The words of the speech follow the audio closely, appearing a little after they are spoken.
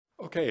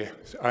Okay,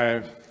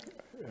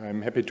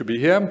 I'm happy to be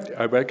here.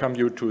 I welcome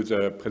you to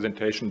the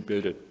presentation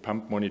Build a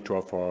Pump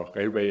Monitor for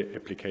Railway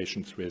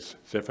Applications with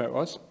Zephyr.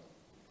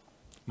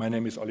 My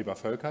name is Oliver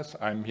Völckers.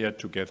 I'm here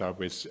together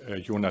with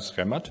Jonas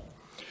Remmert,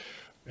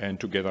 and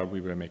together we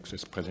will make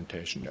this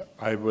presentation.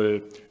 I will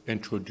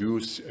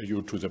introduce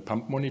you to the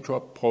Pump Monitor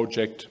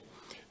project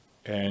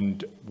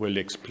and will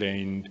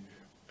explain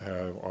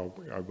or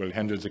I will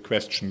handle the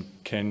question,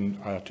 can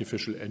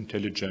artificial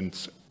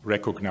intelligence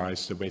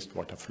recognize the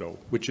wastewater flow,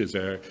 which is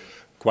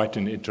quite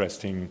an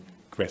interesting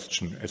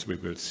question, as we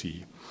will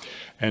see.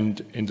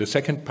 And in the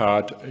second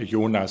part,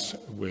 Jonas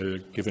will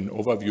give an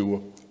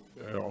overview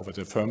over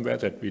the firmware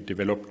that we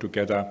developed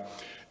together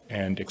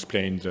and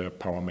explain the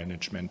power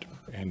management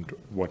and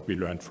what we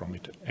learned from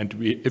it. And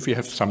if we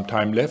have some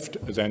time left,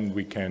 then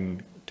we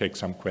can take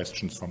some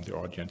questions from the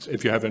audience.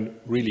 If you have a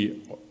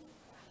really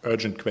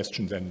urgent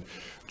question, then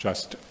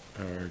just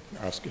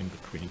ask in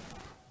between.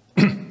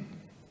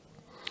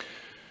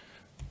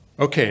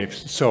 Okay,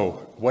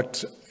 so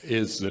what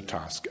is the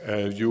task?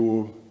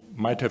 You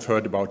might have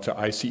heard about the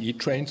ICE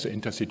trains, the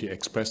Intercity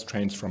Express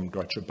trains from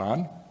Deutsche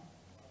Bahn.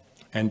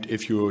 And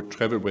if you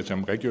travel with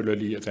them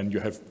regularly, then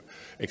you have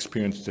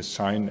experienced the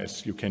sign,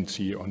 as you can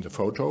see on the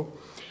photo.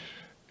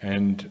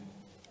 And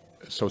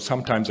so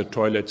sometimes the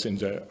toilets in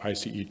the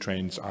ICE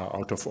trains are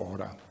out of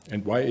order.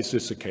 And why is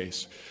this the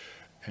case?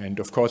 And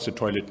of course, the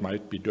toilet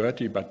might be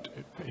dirty, but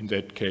in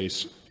that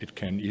case, it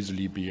can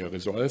easily be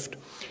resolved.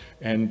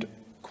 And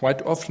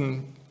quite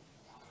often,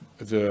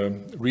 the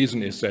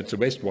reason is that the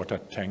wastewater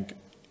tank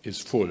is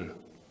full.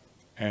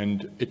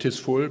 And it is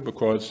full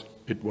because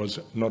it was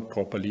not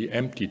properly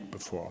emptied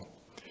before.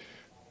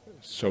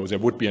 So there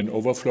would be an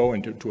overflow,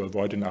 and to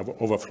avoid an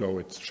overflow,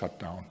 it's shut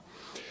down.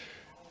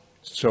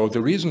 So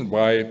the reason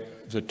why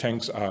the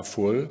tanks are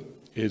full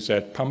is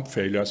that pump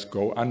failures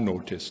go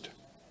unnoticed.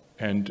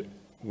 And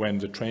when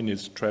the train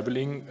is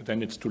traveling,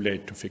 then it's too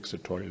late to fix the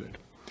toilet.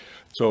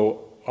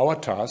 So our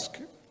task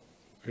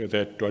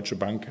that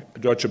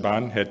Deutsche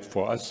Bahn had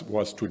for us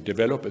was to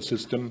develop a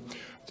system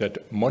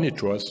that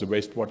monitors the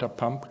wastewater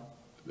pump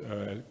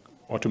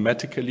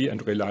automatically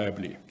and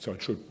reliably. So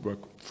it should work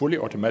fully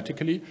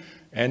automatically,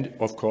 and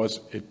of course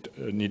it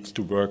needs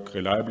to work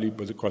reliably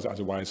because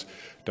otherwise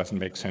it doesn't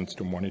make sense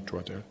to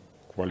monitor the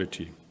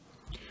quality.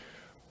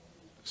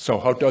 So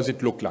how does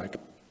it look like?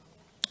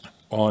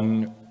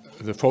 On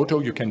the photo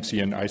you can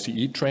see an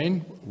ICE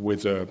train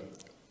with a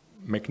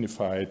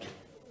magnified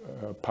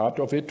part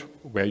of it,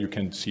 where you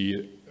can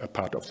see a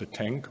part of the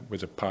tank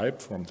with a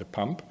pipe from the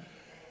pump.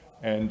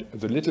 And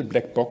the little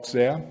black box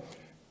there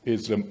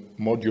is a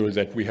module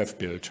that we have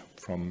built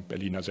from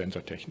Berliner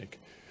Sensortechnik.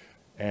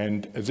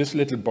 And this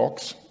little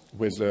box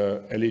with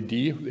a LED,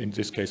 in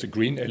this case a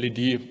green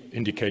LED,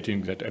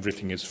 indicating that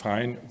everything is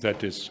fine,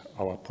 that is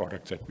our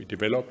product that we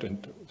developed,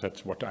 and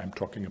that's what I'm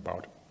talking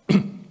about.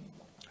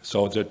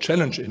 So the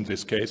challenge in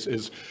this case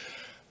is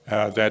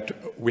that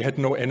we had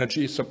no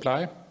energy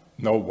supply,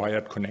 no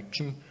wired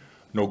connection,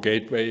 no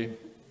gateway,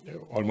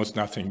 almost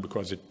nothing,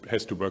 because it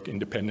has to work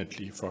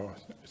independently for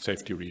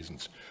safety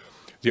reasons.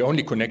 The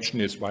only connection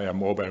is via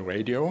mobile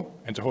radio,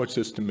 and the whole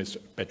system is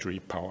battery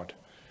powered.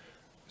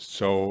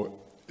 So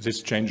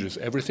this changes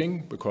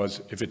everything,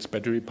 because if it's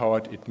battery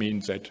powered, it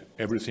means that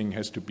everything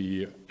has to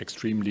be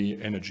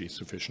extremely energy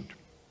sufficient.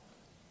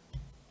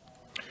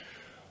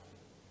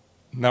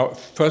 Now,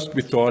 first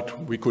we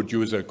thought we could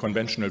use a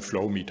conventional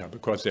flow meter,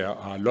 because there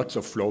are lots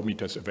of flow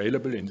meters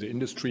available in the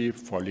industry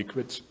for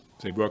liquids.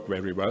 They work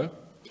very well,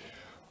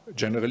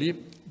 generally.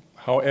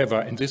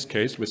 However, in this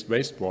case, with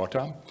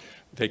wastewater,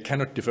 they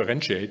cannot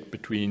differentiate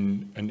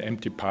between an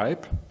empty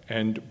pipe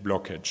and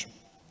blockage.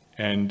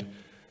 And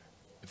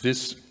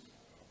this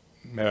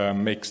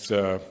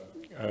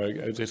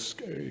this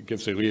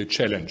gives a real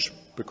challenge,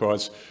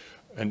 because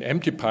an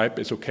empty pipe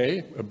is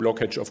okay, a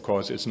blockage, of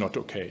course, is not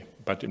okay.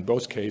 But in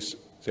both cases,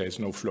 there is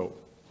no flow.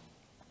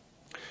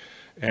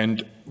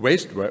 And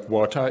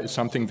wastewater is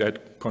something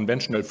that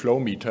conventional flow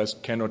meters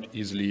cannot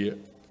easily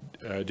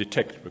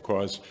detect,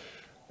 because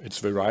it's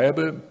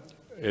variable,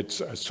 it's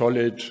a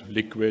solid,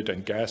 liquid,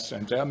 and gas,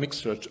 and there are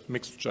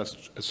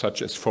mixtures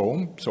such as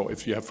foam. So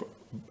if you have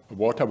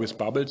water with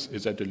bubbles,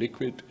 is that a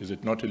liquid? Is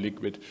it not a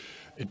liquid?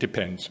 It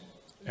depends.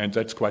 And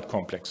that's quite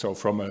complex. So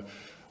from a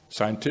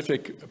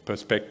scientific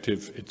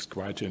perspective, it's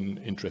quite an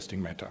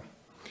interesting matter.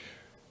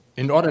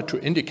 In order to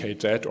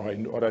indicate that, or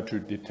in order to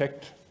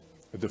detect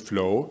the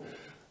flow,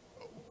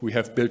 we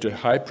have built a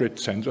hybrid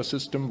sensor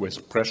system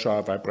with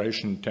pressure,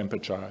 vibration,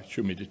 temperature,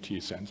 humidity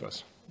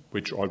sensors,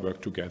 which all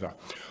work together.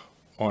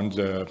 On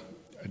the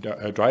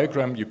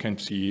diagram, you can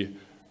see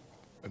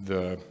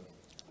the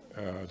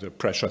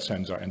pressure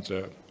sensor and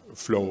the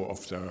flow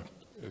of the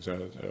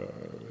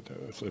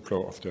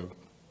flow of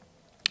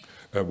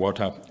the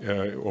water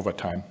over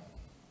time.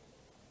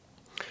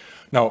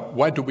 Now,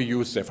 why do we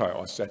use Zephyr?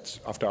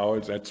 After all,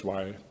 that's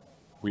why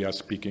we are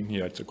speaking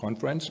here at the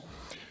conference.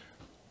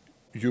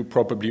 You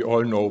probably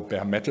all know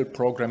bare metal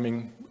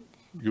programming,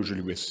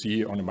 usually with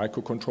C on a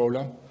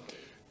microcontroller.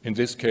 In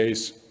this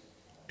case,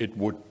 it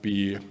would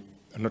be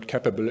not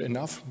capable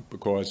enough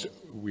because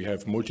we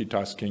have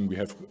multitasking, we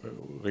have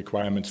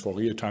requirements for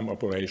real-time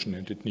operation,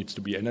 and it needs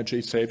to be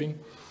energy saving.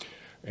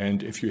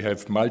 And if you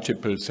have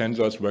multiple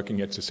sensors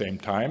working at the same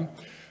time,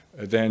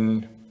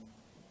 then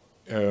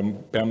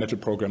bare metal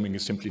programming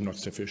is simply not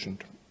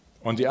sufficient.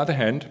 On the other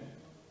hand,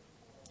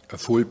 a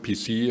full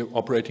PC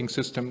operating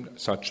system,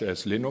 such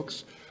as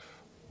Linux,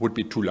 would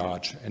be too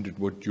large, and it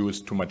would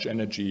use too much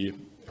energy,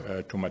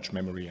 too much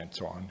memory, and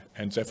so on.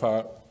 And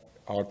Zephyr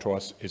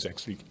RTOS is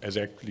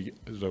exactly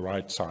the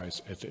right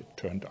size, as it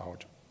turned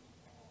out.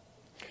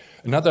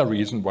 Another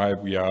reason why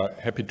we are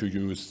happy to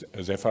use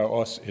Zephyr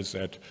OS is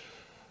that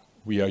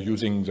we are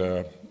using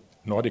the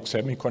Nordic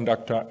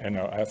Semiconductor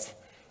NRF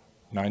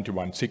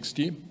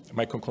 9160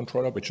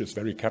 microcontroller, which is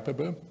very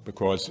capable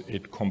because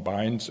it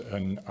combines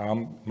an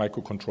ARM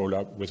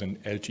microcontroller with an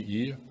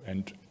LTE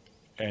and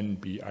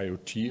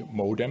NB-IoT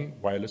modem,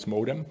 wireless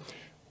modem,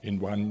 in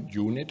one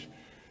unit.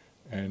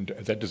 And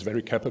that is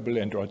very capable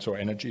and also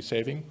energy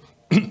saving.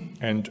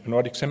 And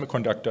Nordic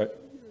Semiconductor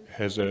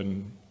has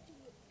an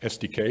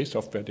SDK,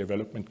 software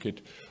development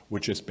kit,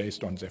 which is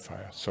based on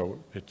Zephyr.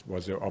 So it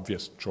was an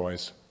obvious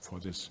choice for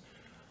this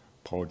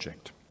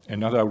project.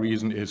 Another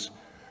reason is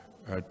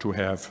to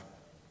have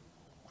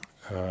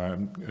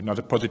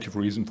another positive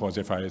reason for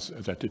Zephyr is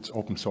that it's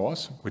open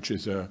source, which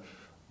is a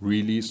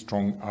really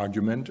strong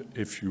argument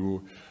if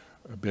you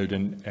build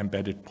an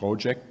embedded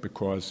project,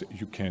 because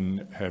you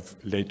can have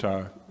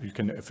later, you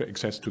can have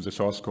access to the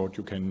source code,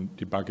 you can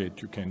debug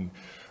it, you can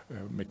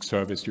make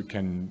service, you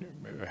can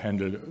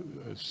handle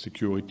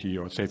security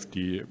or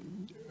safety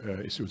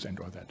issues and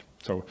all that.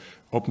 So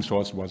open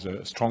source was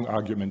a strong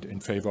argument in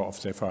favor of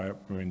Zephyr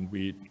when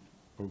we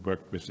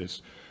worked with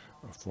this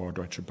for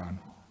Deutsche Bahn.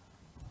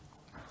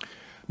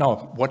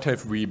 Now, what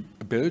have we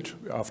built?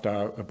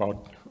 After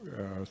about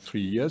 3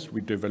 years,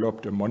 we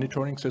developed a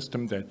monitoring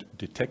system that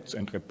detects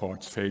and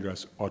reports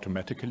failures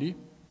automatically.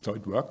 So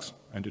it works,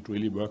 and it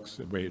really works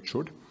the way it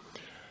should.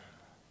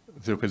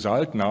 The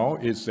result now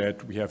is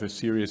that we have a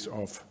series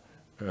of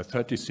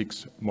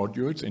 36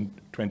 modules in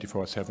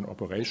 24/7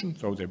 operation.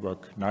 So they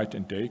work night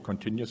and day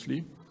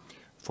continuously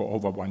for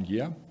over 1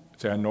 year.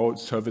 There are no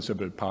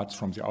serviceable parts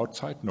from the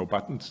outside, no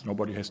buttons.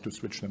 Nobody has to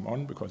switch them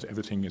on because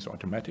everything is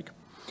automatic.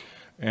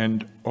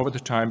 And over the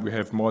time, we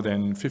have more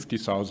than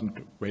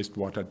 50,000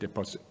 wastewater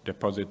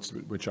deposits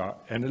which are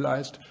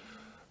analyzed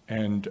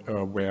and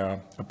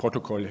where a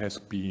protocol has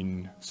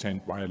been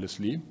sent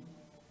wirelessly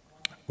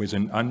with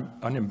an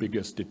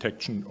unambiguous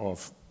detection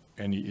of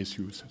any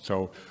issues.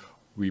 So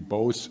we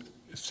both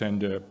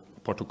send a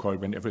protocol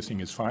when everything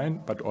is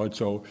fine, but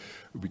also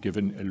we give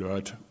an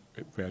alert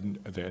when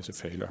there is a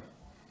failure.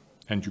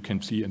 And you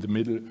can see in the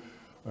middle,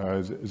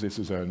 this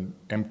is an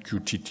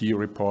MQTT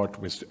report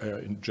with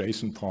in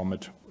JSON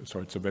format. So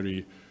it's a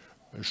very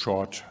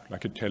short,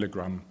 like a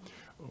telegram,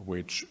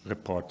 which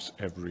reports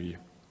every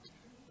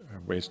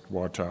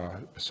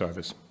wastewater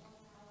service.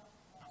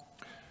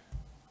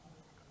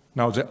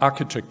 Now, the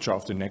architecture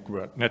of the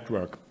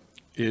network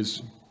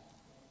is,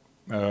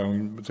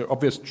 the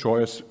obvious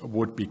choice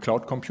would be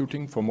cloud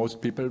computing for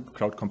most people.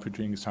 Cloud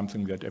computing is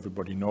something that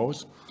everybody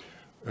knows.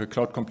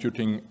 Cloud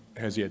computing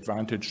has the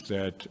advantage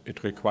that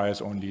it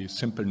requires only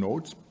simple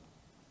nodes.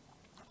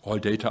 All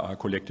data are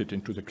collected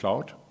into the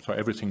cloud, so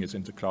everything is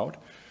in the cloud.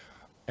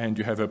 And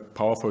you have a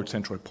powerful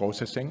central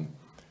processing.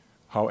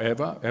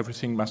 However,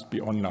 everything must be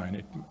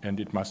online, and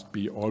it must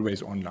be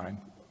always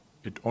online.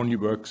 It only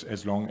works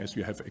as long as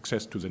you have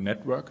access to the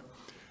network.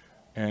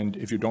 And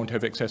if you don't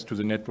have access to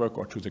the network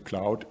or to the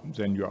cloud,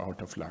 then you're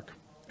out of luck.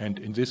 And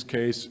in this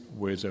case,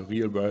 with a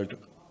real-world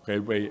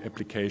railway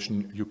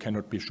application, you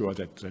cannot be sure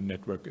that the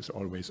network is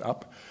always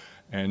up.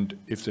 And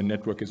if the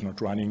network is not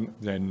running,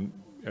 then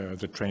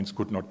the trains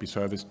could not be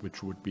serviced,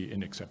 which would be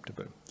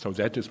unacceptable. So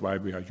that is why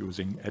we are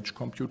using edge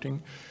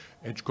computing.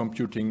 Edge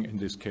computing in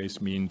this case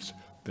means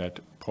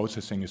that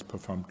processing is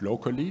performed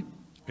locally.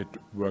 It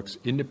works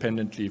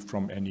independently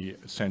from any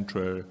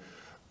central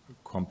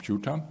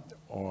computer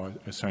or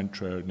a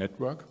central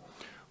network,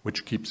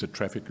 which keeps the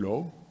traffic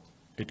low.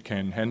 It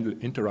can handle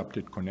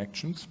interrupted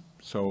connections.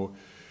 So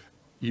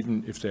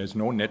even if there's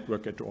no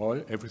network at all,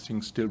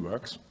 everything still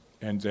works.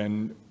 And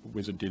then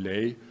with a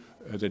delay,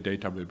 the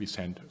data will be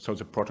sent. So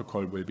the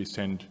protocol will be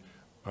sent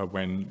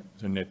when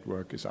the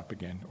network is up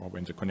again or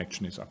when the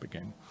connection is up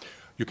again.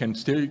 You can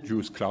still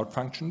use cloud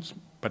functions,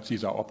 but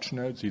these are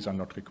optional. These are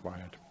not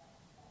required.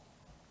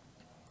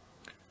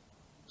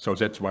 So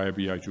that's why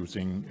we are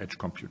using edge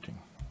computing.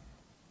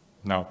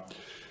 Now,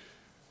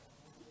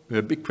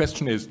 the big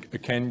question is,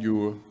 can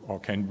you or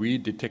can we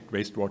detect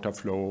wastewater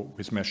flow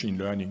with machine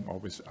learning or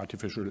with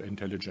artificial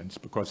intelligence?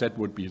 Because that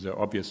would be the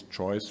obvious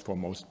choice for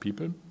most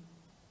people.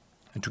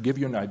 And to give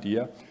you an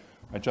idea,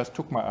 I just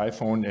took my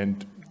iPhone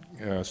and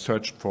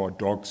searched for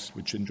dogs,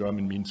 which in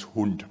German means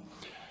Hund.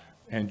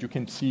 And you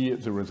can see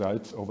the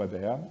results over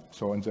there.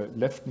 So on the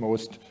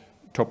leftmost,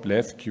 top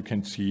left, you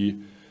can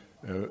see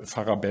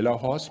Farabella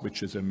horse,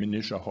 which is a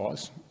miniature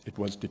horse. It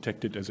was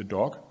detected as a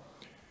dog.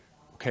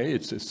 Okay,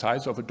 it's the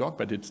size of a dog,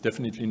 but it's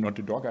definitely not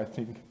a dog. I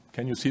think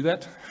Can you see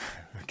that?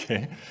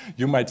 Okay.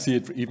 You might see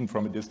it even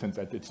from a distance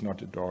that it's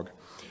not a dog.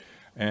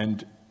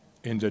 And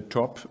in the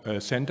top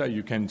center,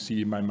 you can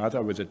see my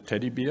mother with a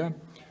teddy bear.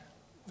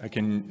 I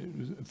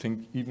can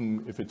think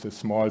even if it's a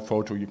small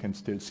photo, you can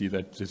still see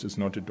that this is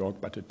not a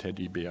dog, but a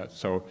teddy bear.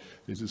 So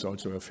this is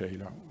also a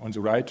failure. On the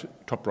right,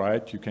 top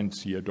right, you can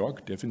see a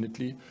dog,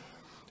 definitely.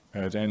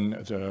 Then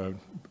the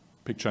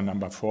picture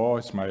number 4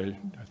 is I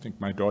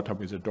think my daughter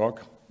with a dog.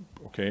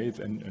 Okay,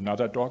 then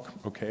another dog.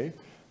 Okay.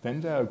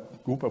 Then there are a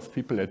group of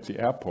people at the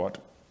airport.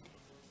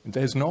 And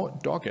there's no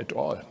dog at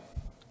all.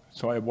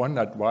 So I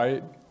wondered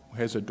why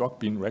has a dog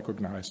been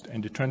recognized?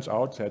 And it turns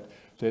out that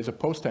there's a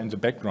poster in the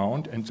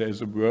background and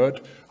there's a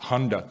word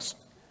hundreds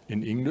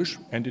in English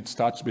and it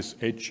starts with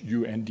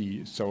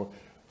HUND. So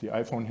the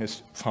iPhone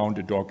has found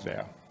a dog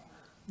there.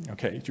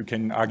 Okay, you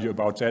can argue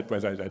about that,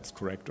 whether that's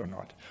correct or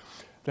not.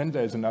 Then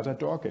there's another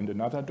dog and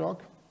another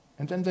dog.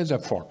 And then there's a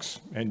fox.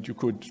 And you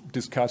could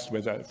discuss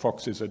whether a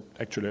fox is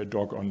actually a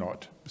dog or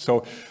not.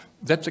 So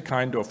that's the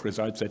kind of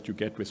results that you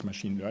get with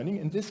machine learning.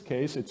 In this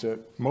case, it's a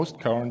most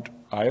current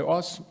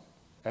iOS.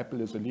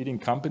 Apple is a leading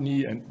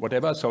company and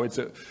whatever, so it's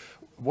a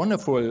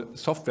wonderful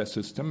software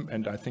system,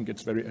 and I think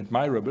it's very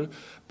admirable.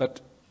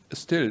 But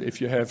still, if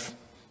you have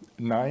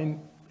 9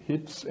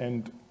 hits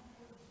and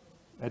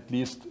at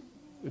least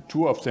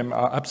 2 of them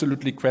are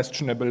absolutely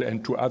questionable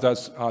and 2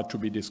 others are to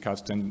be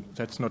discussed, then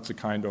that's not the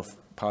kind of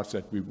path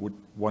that we would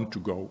want to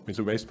go with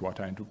the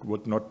wastewater, and it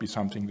would not be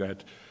something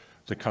that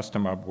the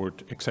customer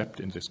would accept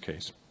in this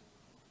case.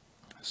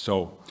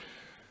 So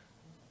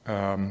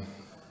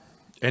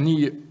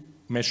any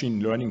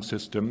machine learning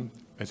system,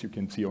 as you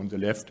can see on the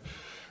left,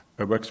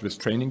 works with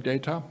training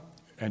data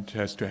and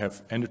has to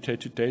have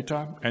annotated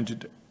data, and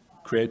it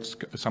creates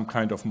some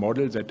kind of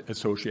model that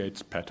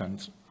associates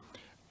patterns.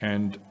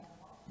 And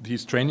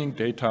these training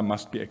data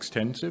must be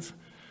extensive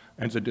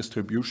and the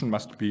distribution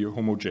must be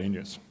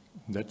homogeneous.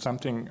 That's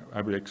something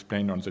I will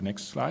explain on the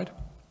next slide.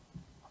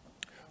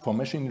 For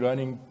machine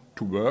learning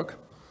to work,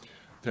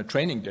 the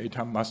training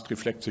data must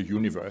reflect the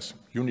universe.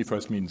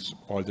 Universe means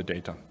all the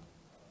data.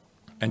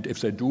 And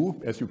if they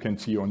do, as you can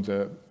see on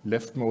the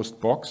leftmost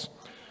box,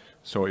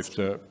 so if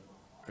the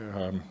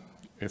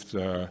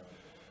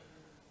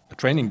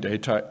training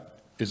data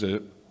is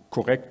a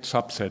correct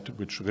subset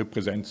which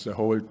represents the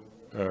whole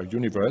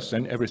universe,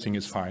 then everything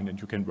is fine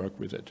and you can work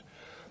with it.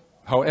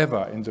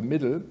 However, in the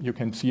middle, you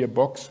can see a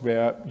box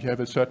where you have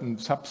a certain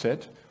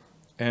subset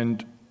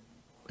and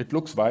it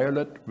looks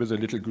violet with a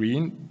little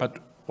green, but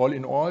all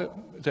in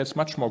all, there's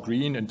much more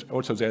green and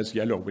also there's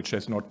yellow, which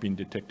has not been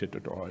detected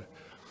at all.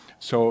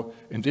 So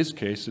in this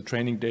case, the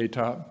training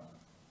data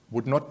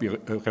would not be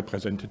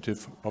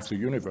representative of the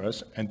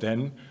universe, and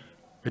then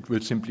it will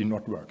simply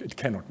not work. It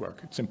cannot work.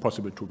 It's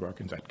impossible to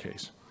work in that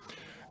case.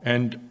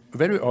 And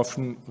very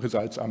often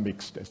results are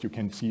mixed, as you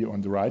can see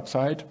on the right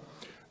side.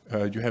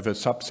 You have a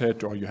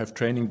subset or you have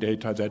training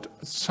data that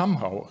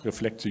somehow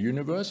reflects the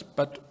universe,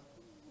 but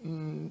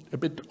a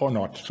bit or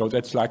not. So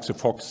that's like the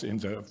fox in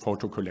the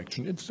photo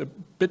collection. It's a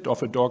bit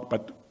of a dog,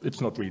 but it's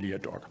not really a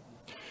dog.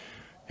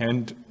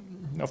 And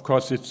of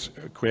course, it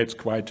creates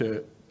quite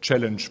a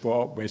challenge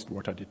for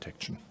wastewater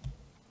detection.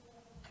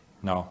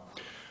 Now,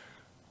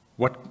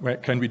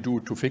 what can we do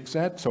to fix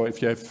that? So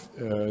if you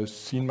have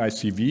seen my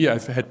CV,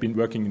 I had been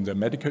working in the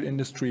medical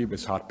industry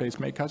with heart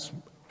pacemakers.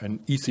 An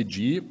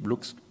ECG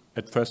looks,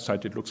 at first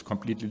sight, it looks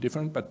completely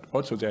different, but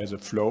also there is a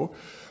flow,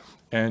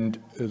 and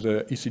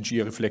the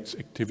ECG reflects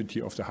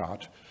activity of the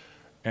heart.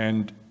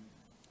 And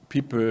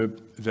people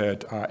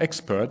that are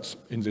experts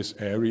in this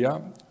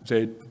area,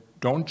 they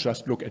don't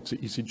just look at the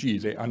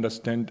ECG, they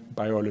understand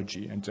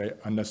biology and they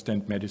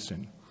understand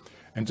medicine.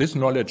 And this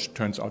knowledge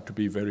turns out to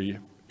be very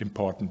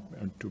important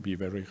and to be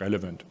very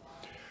relevant.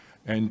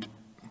 And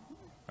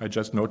I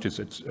just noticed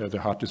that the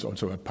heart is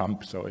also a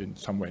pump, so in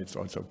some way it's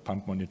also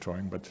pump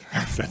monitoring, but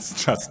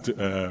that's just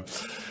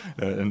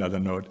another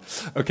note.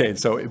 Okay,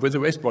 so with the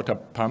wastewater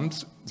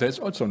pumps, there's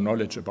also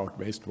knowledge about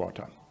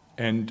wastewater.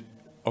 And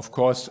of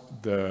course,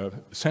 the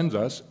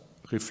sensors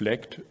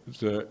reflect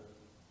the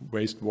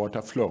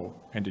wastewater flow,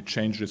 and it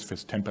changes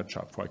with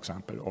temperature, for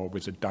example, or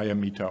with the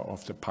diameter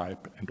of the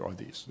pipe and all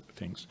these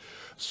things.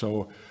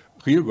 So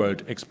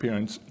real-world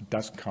experience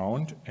does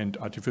count, and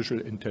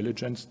artificial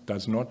intelligence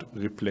does not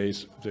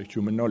replace the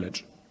human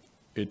knowledge.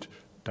 It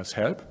does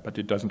help, but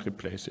it doesn't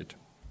replace it.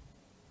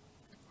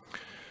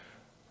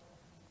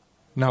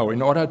 Now,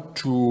 in order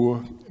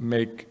to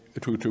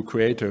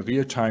create a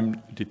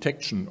real-time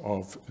detection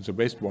of the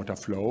wastewater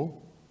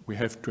flow, we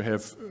have to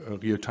have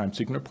real-time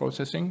signal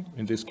processing,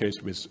 in this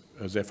case with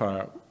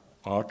Zephyr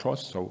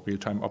RTOS, so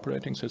real-time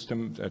operating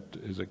system. That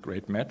is a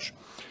great match.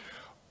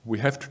 We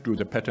have to do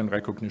the pattern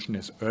recognition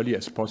as early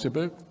as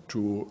possible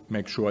to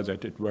make sure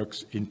that it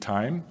works in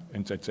time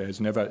and that there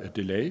is never a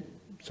delay.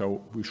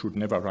 So we should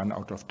never run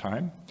out of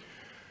time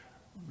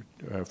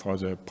for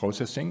the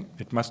processing.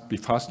 It must be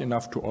fast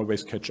enough to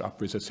always catch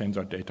up with the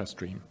sensor data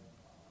stream.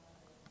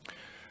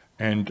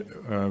 And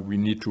we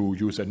need to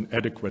use an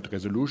adequate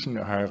resolution.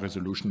 A higher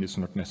resolution is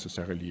not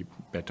necessarily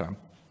better.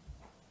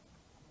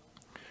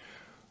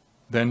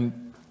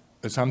 Then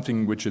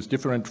something which is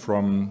different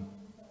from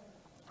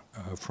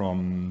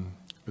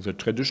the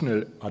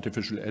traditional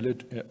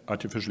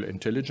artificial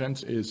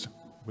intelligence is,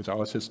 with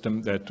our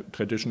system, that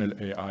traditional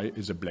AI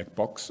is a black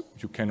box.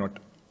 You cannot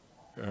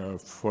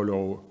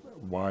follow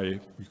why,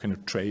 you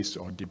cannot trace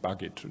or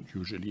debug it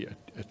usually,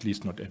 at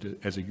least not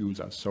as a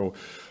user. So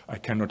I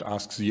cannot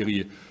ask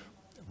Siri,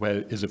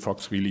 well, is a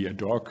fox really a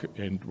dog?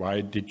 And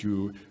why did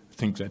you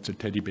think that a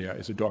teddy bear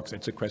is a dog?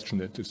 That's a question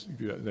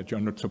that you're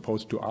not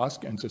supposed to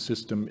ask, and the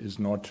system is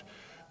not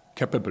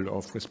capable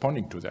of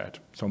responding to that.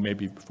 So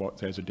maybe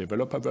there's a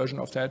developer version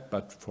of that,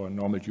 but for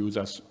normal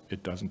users,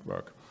 it doesn't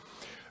work.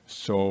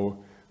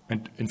 So,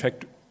 and in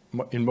fact,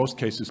 in most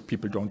cases,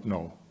 people don't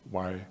know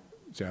why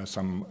there are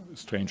some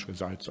strange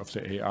results of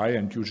the AI,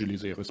 and usually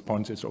the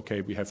response is,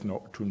 okay, we have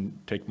to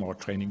take more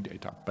training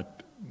data,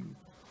 but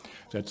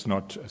that's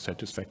not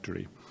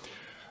satisfactory.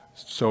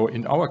 So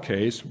in our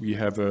case, we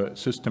have a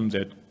system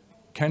that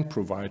can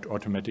provide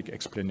automatic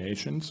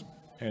explanations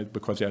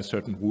because there are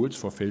certain rules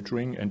for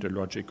filtering and a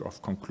logic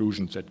of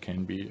conclusions that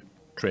can be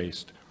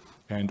traced.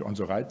 And on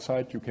the right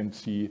side, you can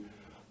see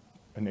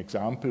an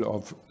example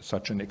of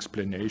such an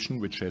explanation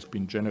which has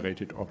been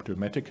generated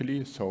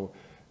automatically. So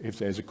if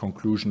there's a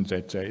conclusion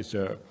that there is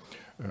a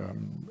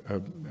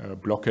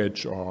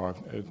blockage or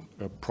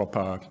a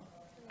proper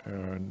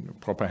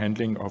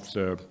handling of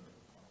the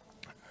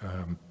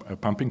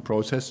pumping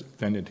process,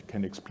 then it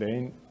can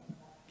explain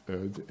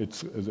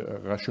its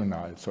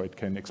rationale. So it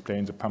can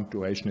explain the pump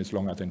duration is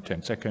longer than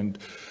 10 seconds,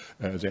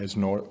 there is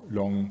no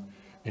long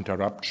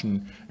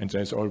interruption, and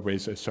there's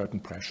always a certain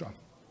pressure.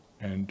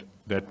 And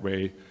that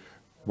way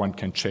one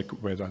can check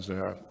whether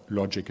the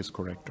logic is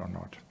correct or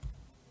not.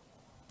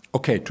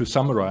 Okay, to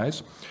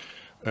summarize,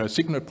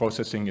 signal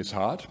processing is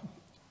hard.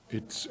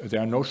 There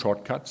are no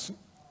shortcuts.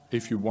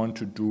 If you want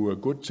to do a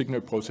good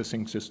signal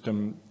processing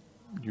system,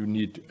 you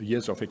need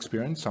years of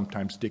experience,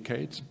 sometimes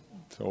decades.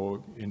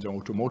 So in the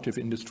automotive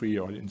industry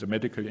or in the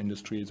medical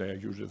industry, they are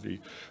usually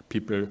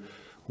people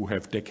who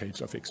have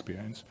decades of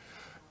experience.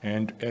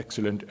 And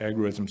excellent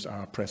algorithms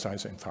are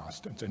precise and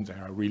fast, and then they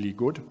are really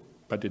good,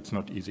 but it's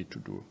not easy to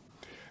do.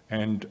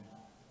 And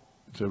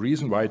the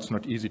reason why it's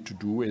not easy to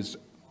do is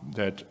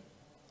that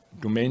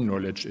domain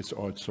knowledge is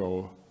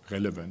also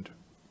relevant.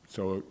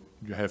 So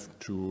you have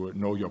to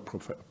know your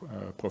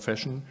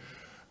profession,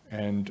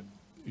 and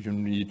you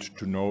need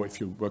to know, if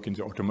you work in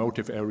the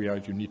automotive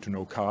area, you need to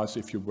know cars.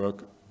 If you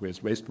work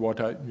with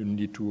wastewater, you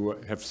need to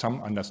have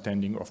some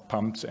understanding of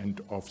pumps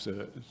and of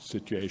the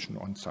situation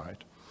on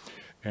site.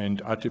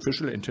 And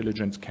artificial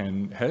intelligence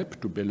can help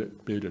to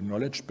build a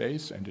knowledge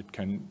base, and it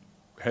can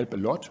help a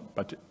lot,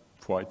 but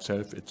for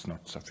itself, it's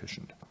not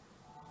sufficient.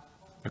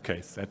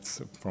 Okay,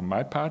 that's from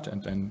my part,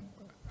 and then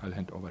I'll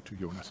hand over to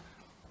Jonas.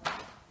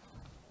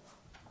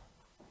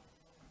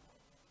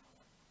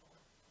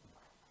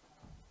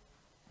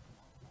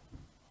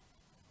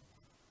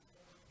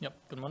 Yep.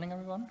 Good morning,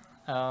 everyone.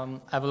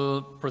 I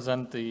will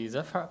present the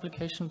Zephyr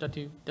application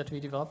that we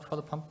developed for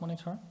the pump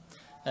monitor.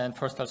 And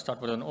first, I'll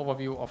start with an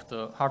overview of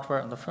the hardware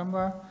and the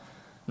firmware.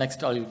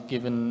 Next, I'll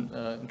give an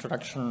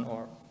introduction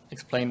or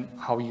explain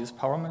how we use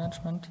power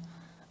management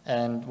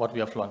and what we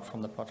have learned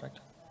from the project.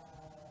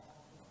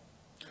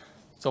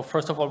 So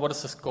first of all, what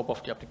is the scope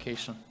of the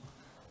application?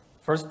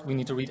 First, we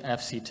need to read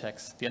NFC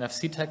tags. The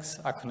NFC tags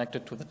are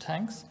connected to the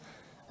tanks,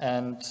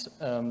 and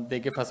they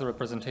give us a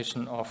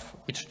representation of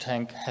which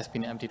tank has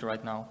been emptied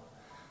right now.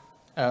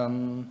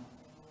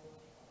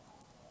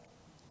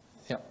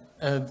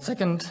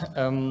 Second,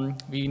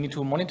 we need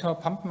to monitor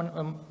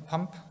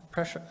pump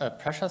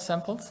pressure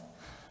samples.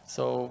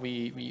 So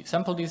we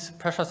sample these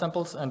pressure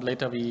samples, and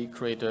later we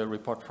create a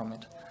report from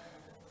it.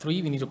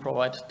 3, we need to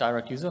provide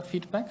direct user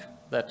feedback,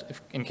 that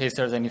if in case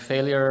there's any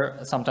failure,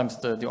 sometimes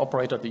the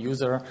operator, the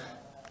user,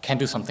 can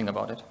do something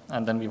about it.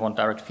 And then we want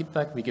direct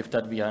feedback. We give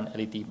that via an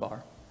LED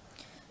bar.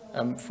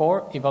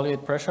 4,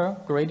 evaluate pressure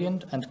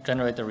gradient and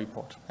generate a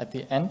report. At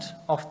the end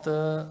of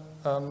the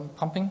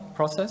pumping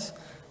process,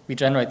 we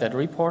generate that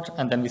report,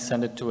 and then we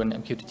send it to an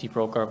MQTT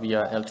broker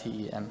via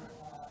LTE-M.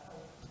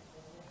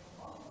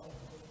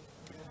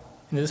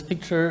 In this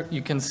picture,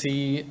 you can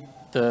see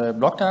the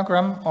block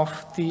diagram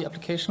of the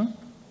application,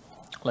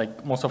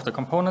 like most of the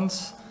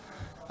components.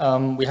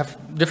 We have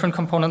different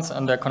components,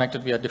 and they're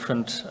connected via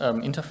different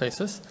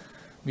interfaces.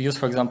 We use,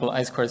 for example,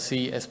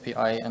 I2C,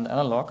 SPI, and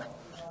analog.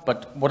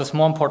 But what is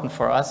more important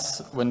for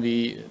us when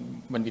we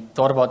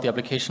thought about the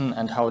application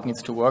and how it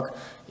needs to work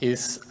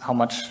is how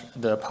much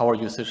the power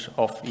usage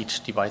of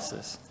each device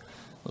is.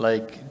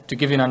 Like, to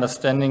give you an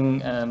understanding,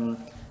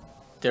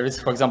 there is,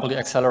 for example, the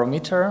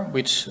accelerometer,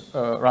 which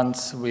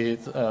runs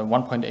with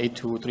 1.8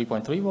 to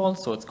 3.3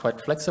 volts, so it's quite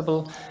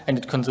flexible, and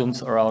it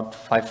consumes around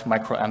 5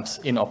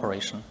 microamps in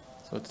operation,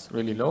 so it's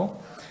really low.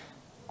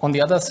 On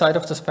the other side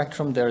of the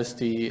spectrum, there is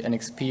the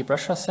NXP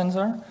pressure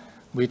sensor,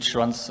 which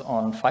runs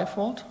on 5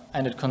 volt,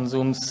 and it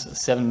consumes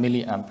 7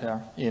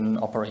 milliampere in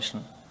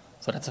operation.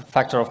 So that's a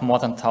factor of more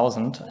than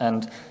 1,000,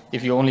 and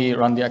if you only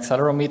run the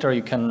accelerometer,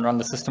 you can run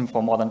the system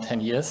for more than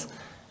 10 years.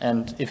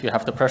 And if you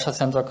have the pressure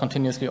sensor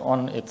continuously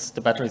on,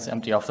 the battery is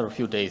empty after a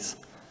few days.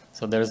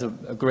 So there's a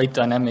great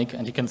dynamic,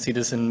 and you can see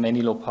this in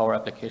many low power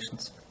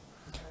applications.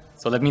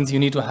 So that means you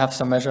need to have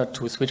some measure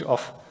to switch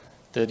off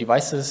the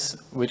devices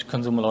which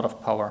consume a lot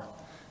of power.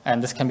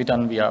 And this can be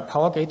done via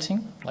power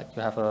gating, like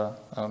you have a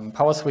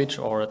power switch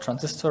or a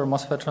transistor, a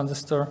MOSFET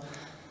transistor,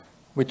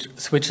 which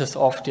switches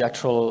off the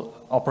actual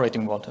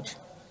operating voltage.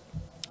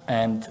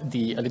 And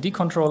the LED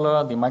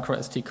controller, the micro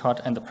SD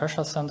card, and the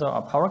pressure sensor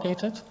are power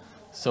gated.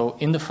 So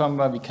in the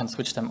firmware, we can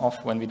switch them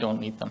off when we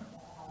don't need them.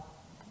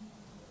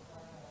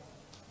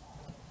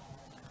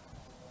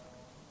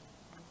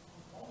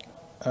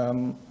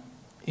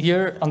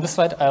 Here on this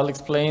slide, I'll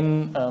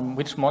explain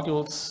which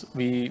modules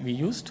we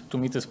used to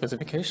meet the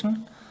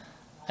specification.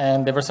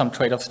 And there were some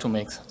trade-offs to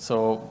make.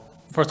 So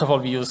first of all,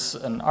 we use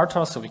an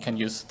RTOS, so we can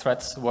use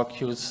threads, work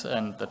queues,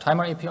 and the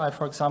timer API,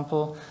 for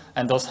example.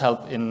 And those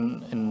help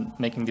in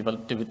making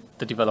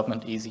the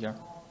development easier.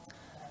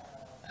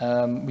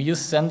 We use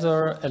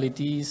sensor,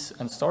 LEDs,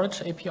 and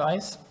storage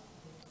APIs.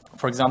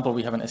 For example,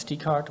 we have an SD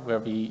card where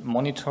we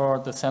monitor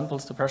the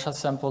samples, the pressure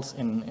samples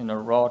in a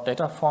raw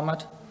data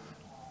format.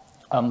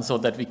 So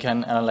that we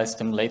can analyze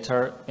them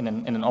later in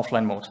an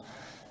offline mode.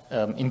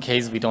 In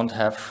case we don't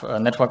have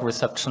network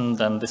reception,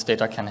 then this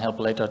data can help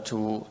later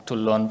to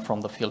learn from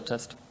the field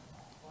test.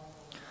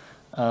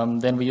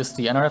 Then we use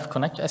the NRF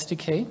Connect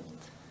SDK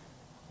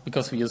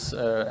because we use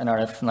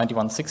NRF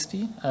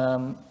 9160.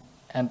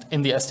 And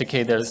in the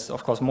SDK, there's,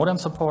 of course, modem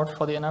support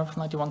for the NRF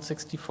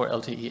 9160 for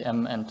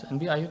LTE-M and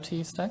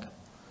NB-IoT stack.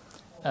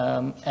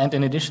 And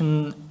in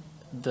addition,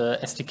 the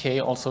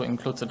SDK also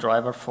includes a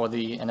driver for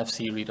the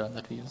NFC reader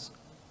that we use.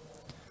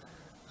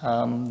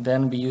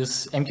 Then we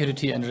use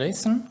MQTT and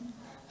JSON.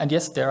 And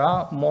yes, there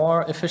are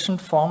more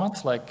efficient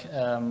formats like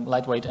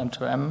lightweight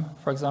M2M,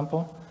 for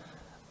example.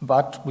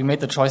 But we made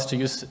the choice to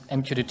use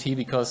MQTT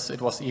because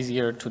it was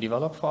easier to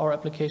develop for our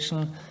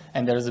application.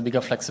 And there is a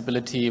bigger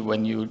flexibility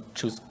when you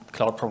choose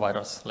cloud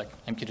providers like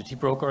MQTT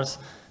brokers.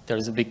 There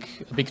is a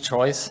big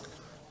choice.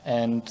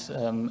 And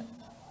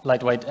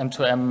lightweight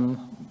M2M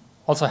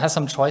also has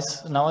some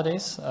choice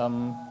nowadays.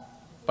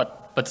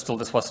 But still,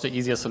 this was the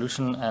easier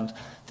solution. And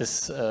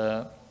this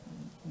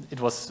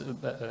it was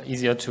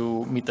easier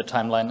to meet the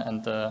timeline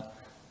and the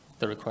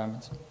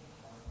requirements.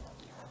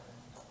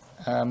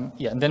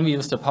 Yeah, and then we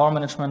use the power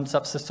management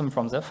subsystem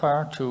from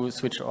Zephyr to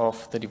switch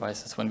off the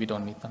devices when we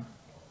don't need them.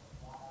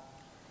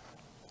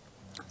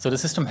 So the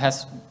system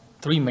has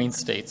three main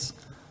states.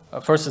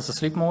 First is the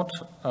sleep mode.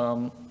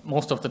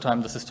 Most of the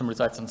time the system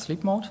resides in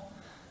sleep mode.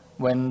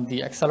 When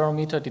the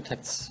accelerometer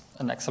detects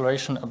an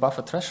acceleration above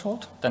a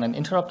threshold, then an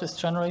interrupt is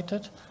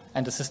generated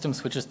and the system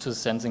switches to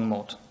sensing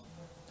mode.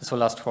 This will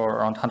last for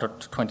around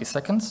 120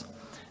 seconds.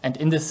 And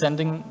in this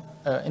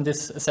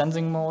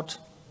sensing mode,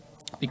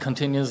 we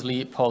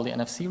continuously poll the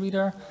NFC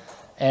reader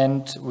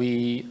and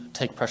we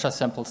take pressure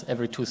samples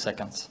every 2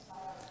 seconds.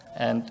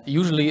 And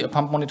usually a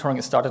pump monitoring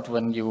is started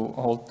when you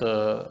hold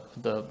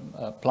the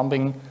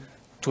plumbing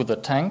to the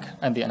tank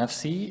and the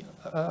NFC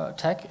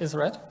tag is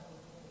read.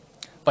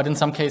 But in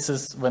some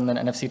cases, when an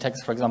NFC tag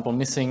is, for example,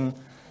 missing,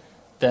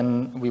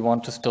 then we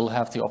want to still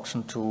have the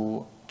option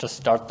to just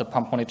start the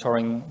pump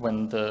monitoring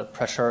when the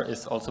pressure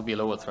is also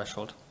below a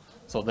threshold.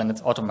 So then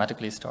it's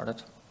automatically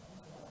started.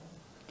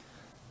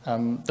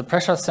 The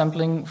pressure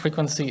sampling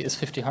frequency is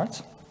 50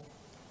 Hertz.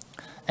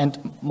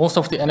 And most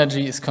of the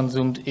energy is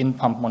consumed in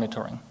pump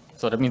monitoring.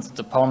 So that means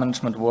the power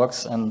management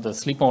works and the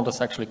sleep mode is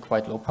actually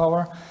quite low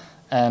power.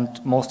 And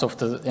most of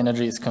the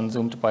energy is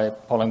consumed by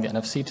polling the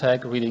NFC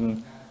tag,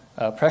 reading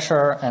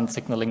pressure and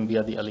signaling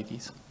via the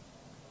LEDs.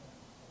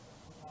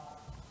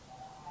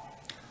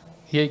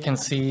 Here you can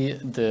see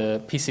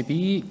the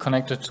PCB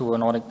connected to a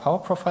Nordic power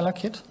profiler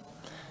kit.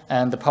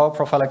 And the power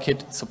profiler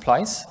kit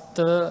supplies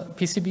the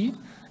PCB,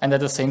 and at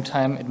the same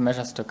time it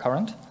measures the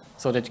current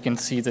so that you can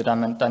see the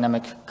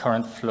dynamic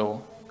current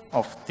flow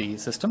of the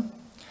system.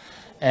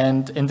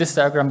 And in this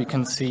diagram you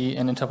can see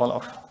an interval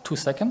of 2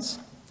 seconds.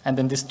 And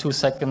in these 2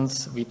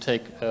 seconds we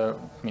take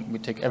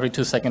every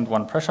 2 seconds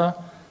one pressure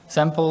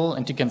sample,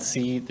 and you can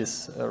see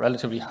this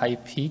relatively high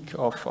peak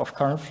of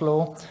current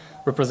flow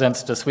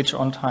represents the switch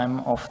on time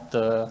of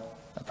the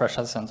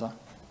pressure sensor.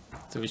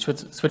 So we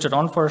switch it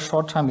on for a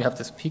short time, we have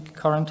this peak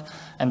current,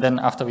 and then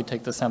after we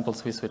take the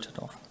samples, we switch it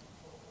off.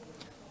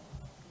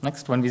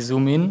 Next, when we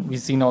zoom in, we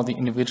see now the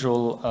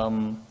individual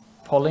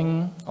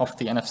polling of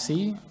the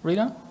NFC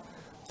reader.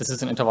 This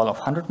is an interval of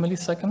 100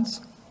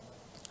 milliseconds.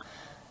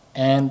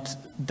 And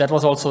that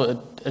was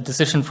also a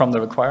decision from the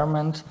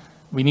requirement.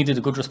 We needed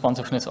a good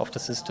responsiveness of the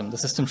system. The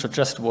system should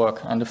just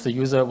work, and if the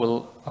user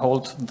will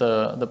hold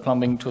the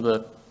plumbing to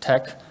the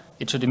tag,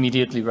 it should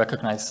immediately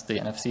recognize the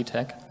NFC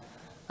tag.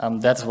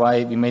 That's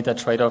why we made that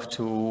trade-off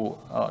to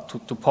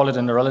poll it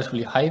in a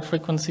relatively high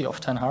frequency of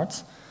 10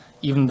 Hertz,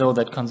 even though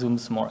that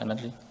consumes more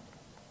energy.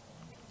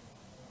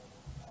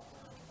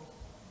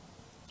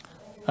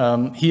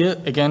 Here,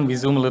 again, we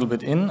zoom a little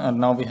bit in, and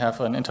now we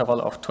have an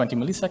interval of 20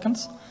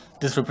 milliseconds.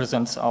 This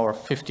represents our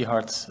 50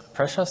 Hertz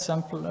pressure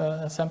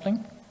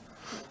sampling.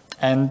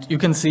 And you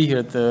can see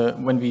here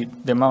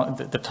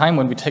the time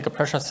when we take a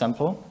pressure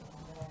sample,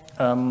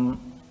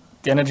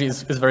 the energy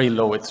is very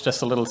low. It's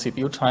just a little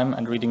CPU time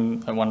and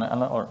reading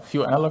or a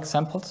few analog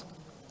samples.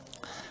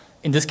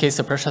 In this case,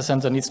 the pressure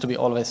sensor needs to be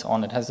always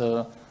on. It has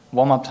a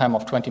warm-up time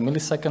of 20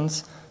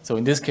 milliseconds. So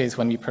in this case,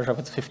 when we pressure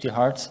with 50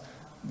 Hertz,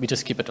 we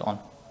just keep it on.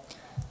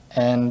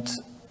 And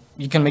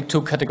you can make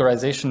two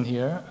categorization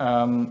here.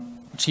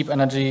 Cheap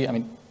energy,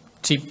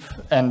 cheap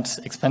and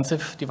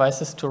expensive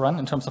devices to run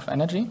in terms of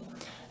energy.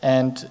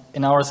 And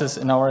in our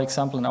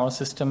example, in our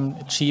system,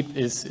 cheap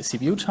is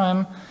CPU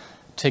time,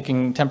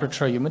 taking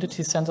temperature,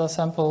 humidity sensor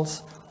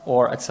samples,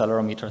 or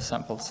accelerometer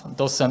samples.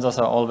 Those sensors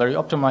are all very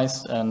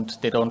optimized and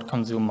they don't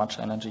consume much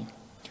energy.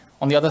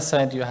 On the other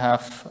side, you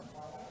have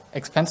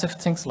expensive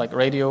things like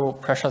radio,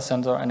 pressure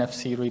sensor,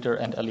 NFC reader,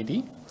 and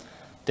LED.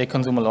 They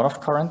consume a lot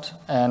of current,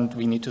 and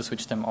we need to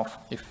switch them off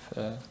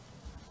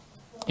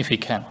if we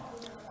can.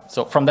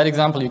 So from that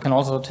example, you can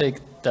also take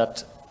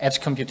that edge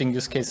computing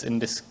use case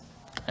in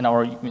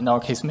our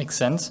case makes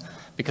sense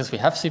because we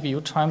have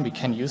CPU time, we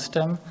can use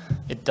them.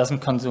 It doesn't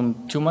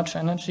consume too much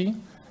energy.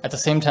 At the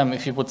same time,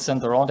 if you would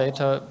send the raw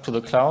data to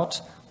the cloud,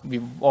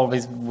 we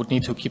always would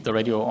need to keep the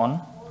radio on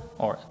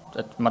or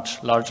at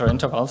much larger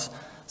intervals.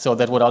 So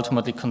that would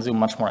ultimately consume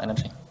much more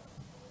energy.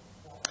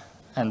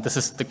 And this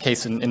is the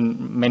case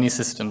in many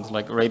systems,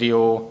 like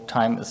radio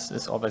time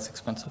is always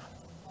expensive.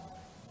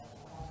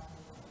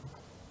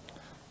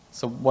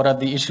 So what are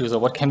the issues, or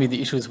what can be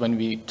the issues when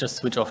we just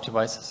switch off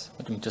devices,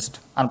 when we just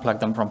unplug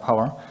them from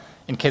power?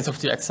 In case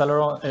of the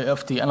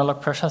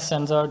analog pressure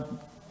sensor,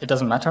 it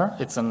doesn't matter.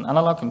 It's an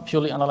analog and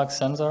purely analog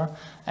sensor,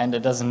 and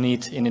it doesn't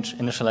need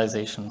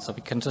initialization. So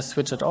we can just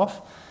switch it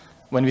off.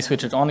 When we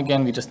switch it on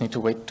again, we just need to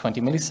wait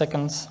 20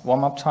 milliseconds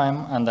warm-up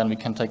time, and then we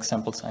can take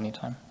samples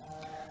anytime.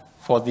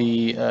 For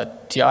the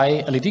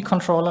TI LED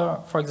controller,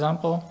 for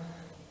example,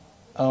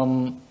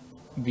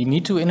 we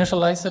need to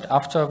initialize it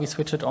after we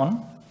switch it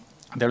on.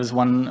 There is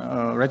one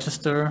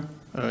register,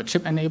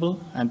 chip enable,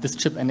 and this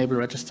chip enable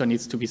register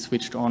needs to be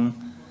switched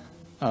on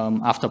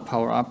after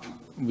power up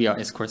via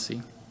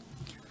SQRC.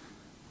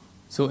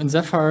 So in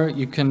Zephyr,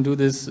 you can do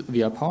this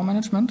via power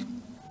management,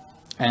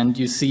 and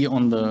you see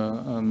on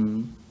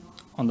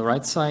the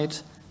right side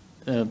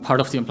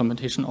part of the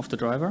implementation of the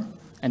driver,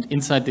 and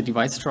inside the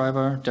device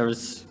driver there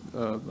is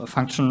a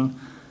function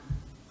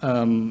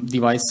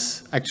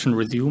device action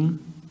resume,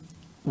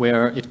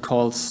 where it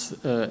calls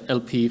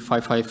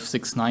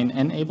LP5569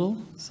 enable,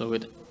 so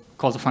it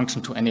calls a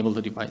function to enable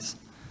the device.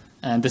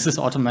 And this is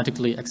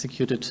automatically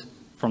executed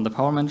from the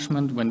power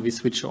management when we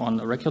switch on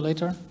a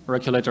regulator. A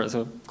regulator is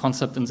a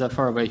concept in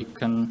Zephyr where you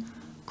can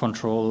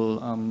control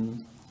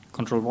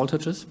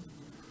voltages.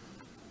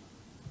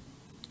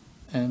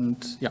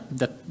 And yeah,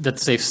 that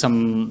saves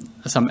some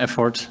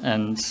effort,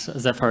 and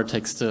Zephyr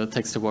takes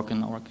the work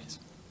in our case.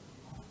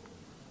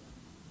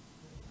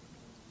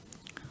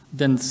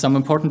 Then some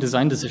important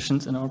design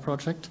decisions in our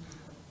project.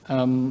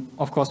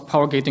 Of course,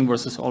 power gating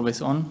versus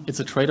always on. It's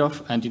a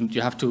trade-off, and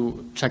you have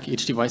to check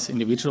each device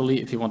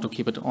individually if you want to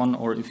keep it on,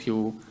 or if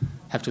you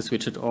have to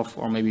switch it off,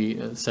 or maybe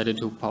set it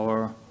to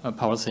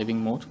power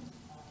saving mode.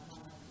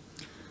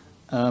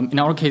 In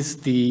our case,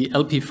 the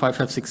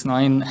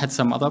LP5569 had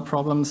some other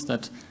problems,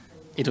 that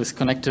it was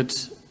connected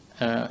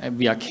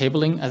via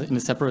cabling in a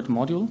separate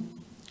module,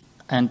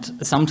 and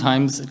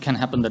sometimes it can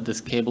happen that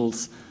these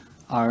cables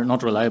are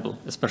not reliable,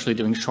 especially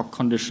during shock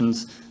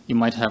conditions. You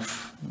might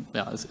have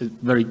a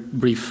very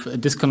brief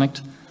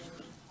disconnect.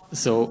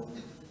 So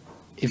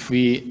if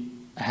we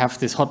have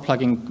this hot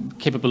plugging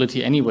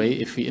capability anyway,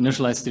 if we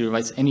initialize the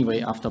device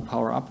anyway after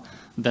power up,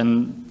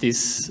 then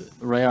these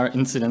rare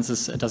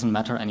incidences, it doesn't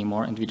matter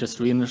anymore, and we just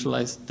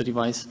reinitialize the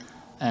device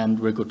and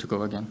we're good to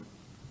go again.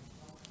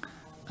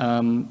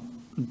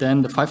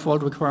 Then the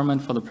 5-volt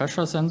requirement for the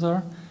pressure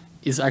sensor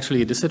is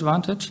actually a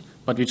disadvantage,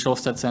 but we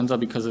chose that sensor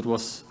because it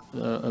was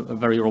a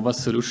very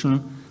robust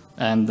solution,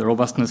 and the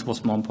robustness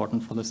was more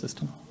important for the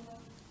system.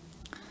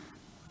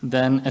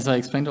 Then, as I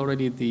explained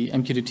already, the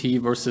MQTT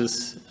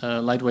versus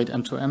lightweight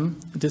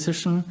M2M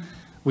decision.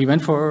 We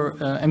went for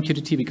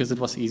MQTT because it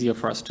was easier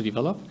for us to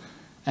develop,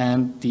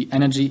 and the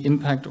energy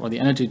impact or the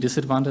energy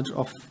disadvantage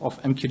of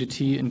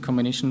MQTT in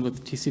combination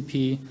with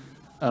TCP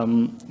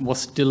was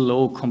still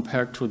low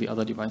compared to the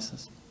other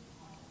devices.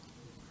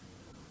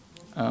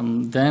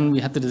 Then we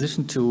had the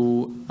decision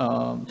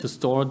to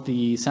store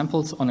the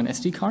samples on an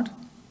SD card.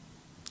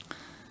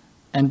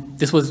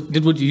 And it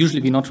would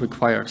usually be not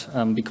required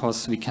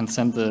because we can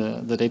send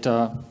the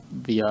data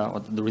or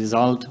the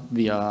result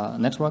via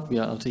network,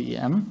 via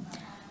LTE-M.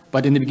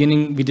 But in the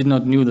beginning, we did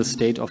not know the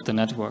state of the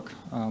network.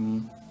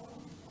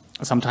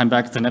 Some time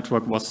back, the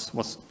network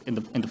was in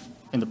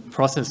the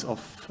process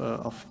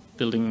of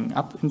building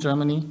up in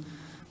Germany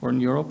or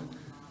in Europe.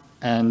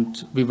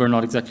 And we were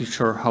not exactly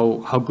sure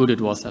how good it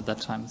was at that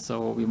time.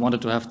 So we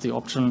wanted to have the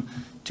option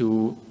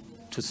to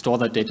store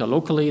that data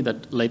locally,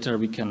 that later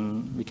we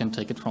can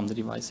take it from the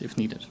device if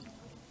needed.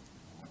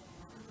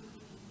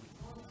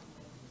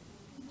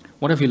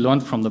 What have we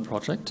learned from the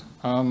project?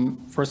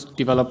 First,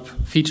 develop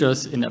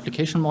features in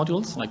application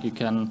modules. Like you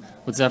can,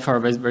 with Zephyr,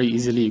 very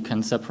easily you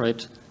can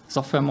separate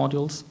software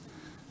modules.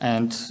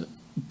 And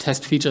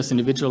test features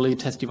individually,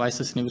 test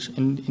devices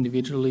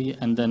individually,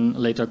 and then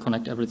later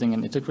connect everything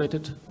and integrate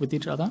it with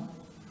each other.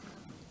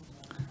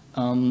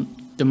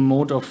 The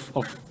mode of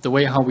the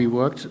way how we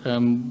worked,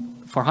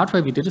 for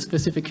hardware we did a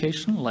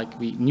specification, like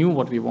we knew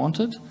what we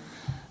wanted,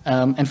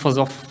 and for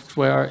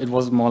software it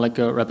was more like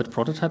a rapid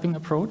prototyping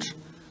approach,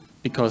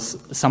 because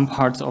some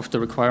parts of the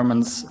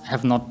requirements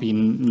have not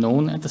been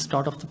known at the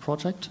start of the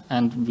project,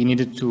 and we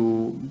needed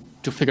to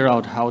figure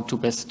out how to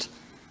best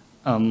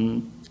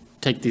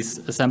take these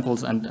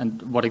samples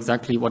and what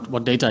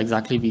data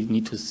exactly we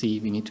need to see,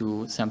 we need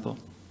to sample.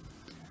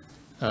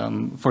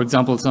 For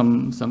example,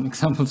 some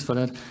examples for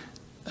that.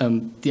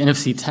 The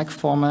NFC tag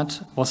format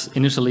was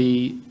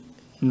initially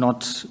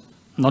not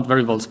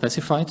very well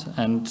specified,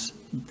 and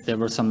there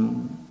were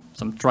some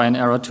try and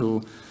error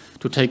to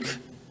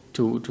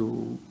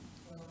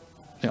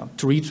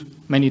read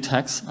many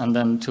tags and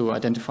then to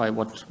identify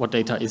what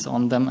data is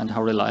on them and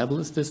how reliable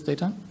is this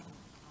data.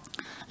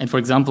 And for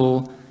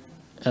example,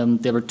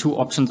 there were two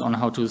options on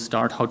how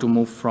to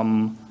move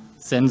from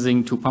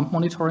sensing to pump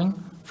monitoring.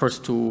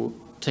 First, to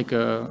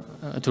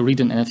read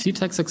an NFC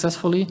tag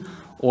successfully,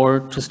 or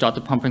to start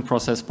the pumping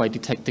process by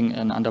detecting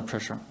an under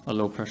pressure, a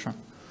low pressure.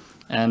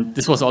 And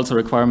this was also a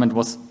requirement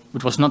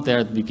which was not there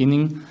at the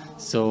beginning,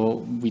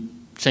 so we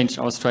changed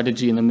our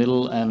strategy in the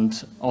middle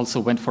and also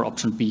went for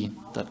option B,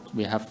 that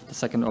we have a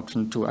second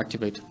option to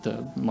activate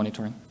the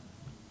monitoring.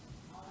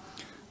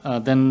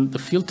 Then the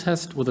field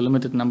test with a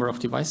limited number of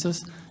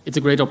devices. It's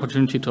a great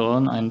opportunity to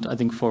learn, and I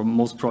think for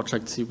most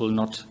projects you will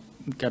not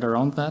get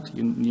around that.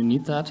 You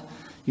need that.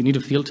 You need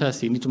a field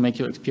test, you need to make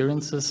your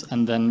experiences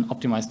and then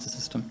optimize the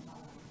system.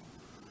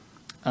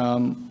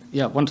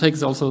 One take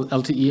is also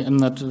LTE-M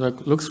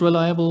network looks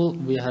reliable.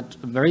 We had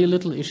very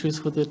little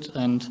issues with it,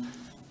 and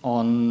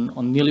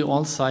on nearly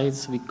all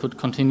sites we could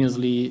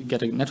continuously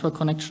get a network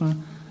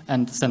connection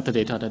and send the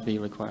data that we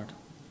required.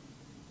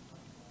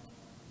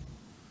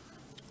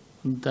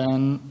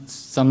 Then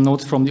some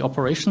notes from the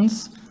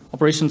operations.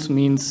 Operations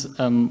means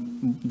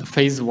the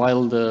phase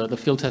while the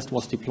field test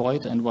was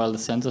deployed and while the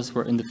sensors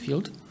were in the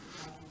field.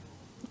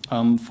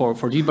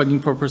 For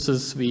debugging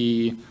purposes,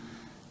 we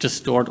just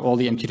stored all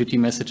the MQTT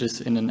messages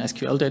in an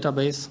SQL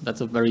database.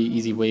 That's a very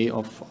easy way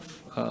of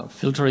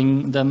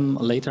filtering them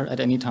later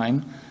at any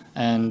time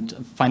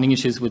and finding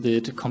issues with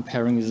it,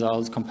 comparing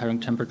results,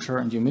 comparing temperature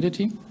and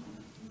humidity.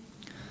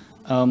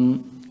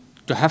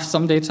 To have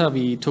some data,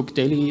 we took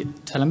daily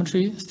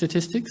telemetry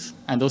statistics,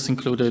 and those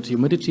included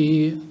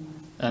humidity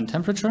and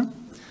temperature,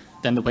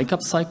 then the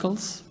wake-up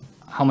cycles,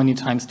 how many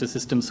times the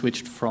system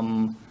switched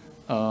from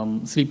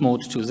sleep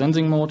mode to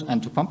sensing mode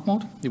and to pump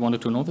mode. We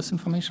wanted to know this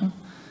information.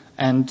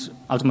 And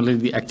ultimately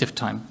the active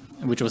time,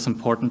 which was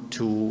important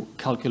to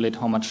calculate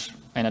how much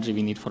energy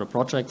we need for the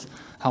project,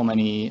 how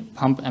many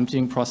pump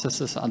emptying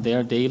processes are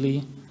there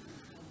daily.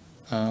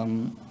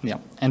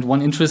 And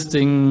one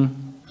interesting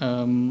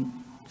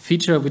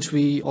feature which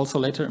we also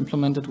later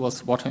implemented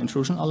was water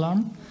intrusion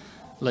alarm.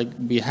 Like,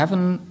 we have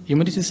a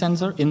humidity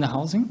sensor in the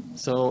housing,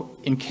 so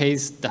in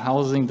case the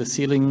housing, the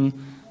ceiling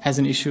has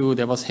an issue,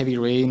 there was heavy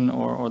rain,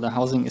 or the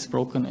housing is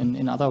broken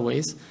in other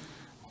ways,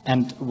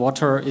 and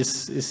water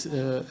is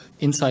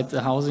inside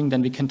the housing,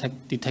 then we can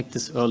detect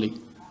this early,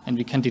 and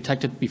we can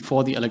detect it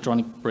before the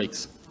electronic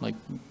breaks. Like,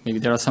 maybe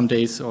there are some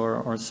days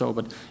or so,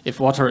 but if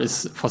water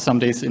is for some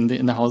days in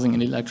the housing, in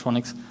the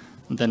electronics,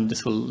 then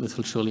this will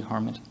surely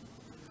harm it.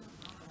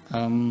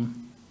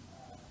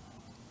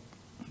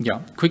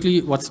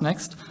 Quickly, what's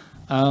next?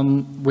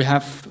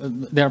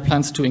 There are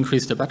plans to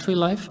increase the battery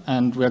life,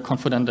 and we are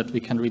confident that we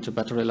can reach a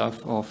battery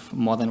life of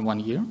more than 1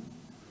 year.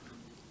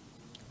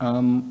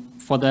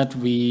 For that,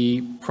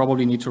 we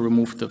probably need to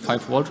remove the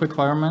 5-volt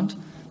requirement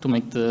to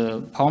make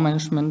the power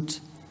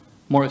management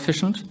more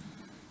efficient.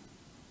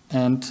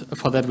 And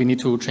for that, we need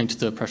to change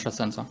the pressure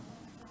sensor.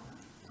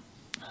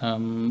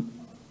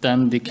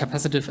 Then the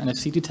capacitive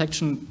NFC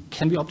detection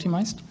can be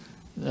optimized.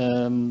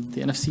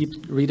 The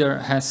NFC reader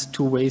has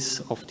 2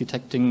 ways of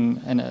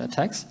detecting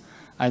attacks,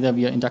 either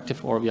via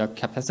inductive or via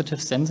capacitive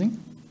sensing.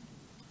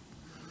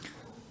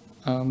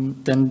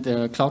 Then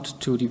the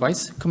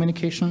cloud-to-device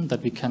communication,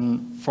 that we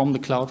can, from the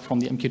cloud, from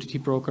the MQTT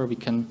broker, we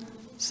can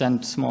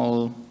send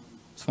small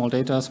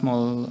data,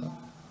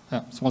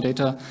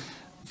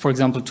 for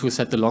example, to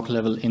set the log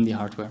level in the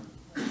hardware.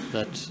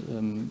 That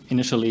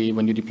initially,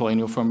 when you deploy a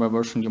new firmware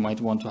version, you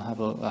might want to have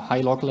a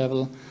high log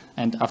level,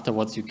 and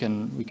afterwards we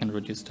can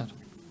reduce that.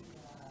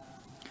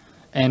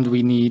 And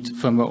we need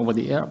firmware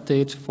over-the-air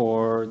update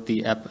for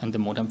the app and the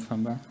modem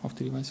firmware of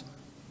the device.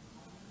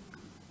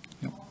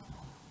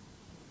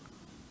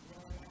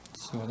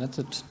 So that's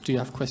it. Do you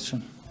have a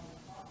question?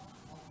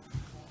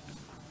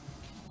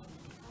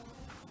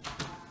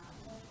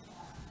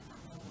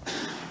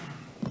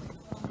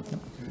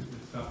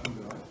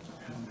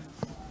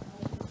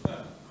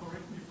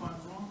 Correct me if I'm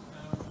wrong.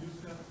 You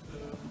said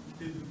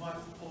the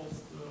device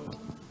posts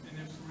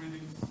NFC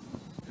readings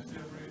at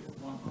every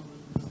 100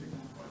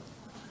 milliseconds,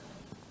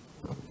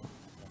 right?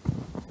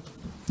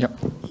 Yeah.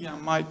 Yeah.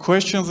 My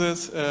question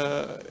is,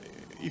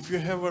 if you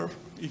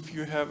if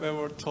you have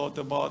ever thought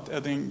about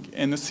adding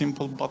any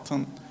simple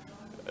button,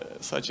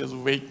 such as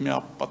wake me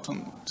up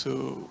button,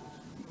 to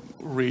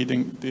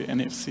reading the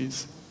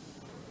NFCs.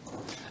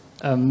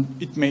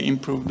 It may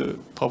improve the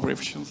power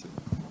efficiency.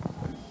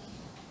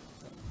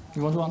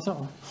 You want to answer?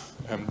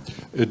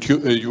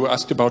 You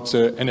asked about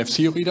the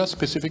NFC reader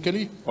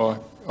specifically, or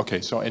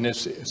okay? So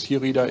NFC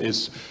reader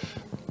is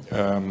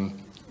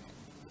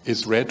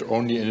read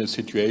only in a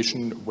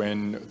situation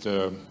when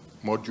the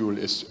module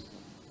is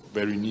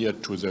very near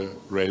to the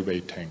railway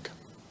tank.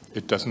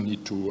 It doesn't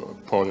need to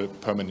pull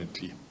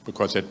permanently,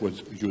 because that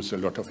would use a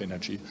lot of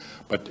energy.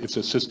 But if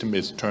the system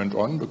is turned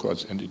on,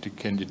 and it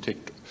can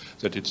detect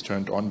that it's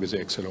turned on with the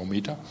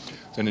accelerometer,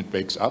 then it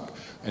wakes up,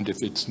 and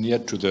if it's near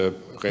to the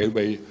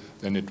railway,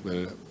 then it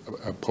will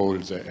poll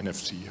the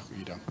NFC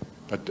reader.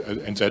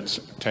 And that's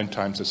 10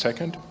 times a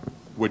second,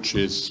 which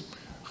is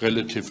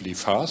relatively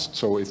fast.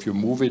 So if you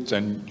move it,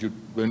 then you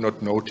will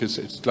not notice.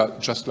 It's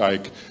just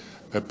like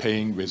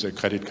paying with a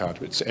credit card.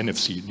 It's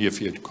NFC, near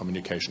field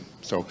communication.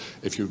 So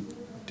if you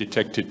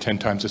detect it 10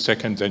 times a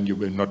second, then you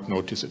will not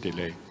notice a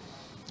delay.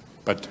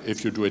 But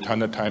if you do it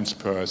 100 times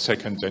per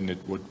second, then it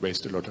would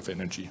waste a lot of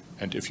energy.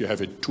 And if you have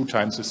it 2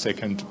 times a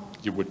second,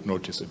 you would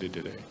notice a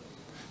delay.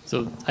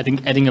 So I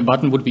think adding a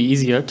button would be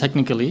easier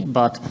technically,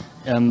 but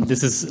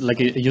this is like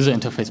a user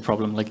interface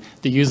problem. Like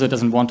the user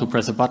doesn't want to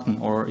press a button,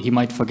 or he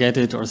might forget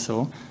it or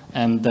so,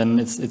 and then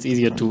it's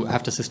easier to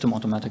have the system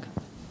automatic.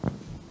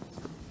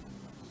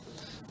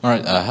 All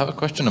right, I have a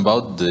question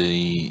about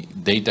the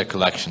data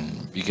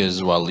collection,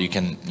 because while you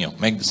can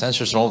make the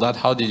sensors and all that,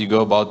 how did you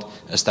go about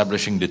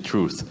establishing the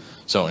truth?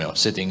 So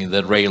sitting in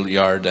the rail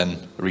yard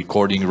and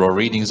recording raw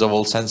readings of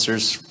all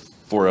sensors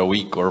for a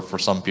week or for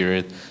some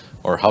period,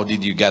 or how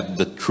did you get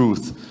the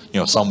truth?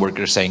 Some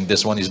workers saying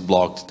this one is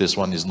blocked, this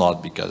one is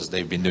not, because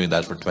they've been doing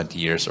that for 20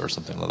 years or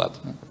something like that.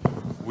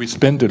 We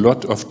spent a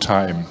lot of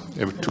time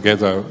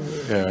together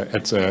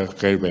at the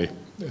railway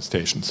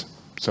stations.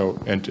 So,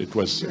 and it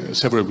was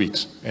several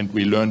weeks, and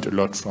we learned a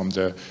lot from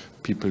the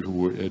people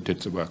who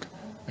did the work.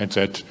 And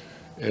that,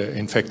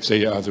 in fact,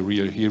 they are the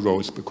real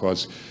heroes,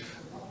 because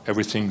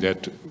everything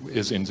that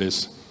is in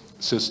this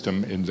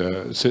system, in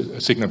the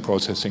signal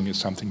processing, is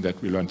something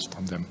that we learned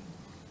from them.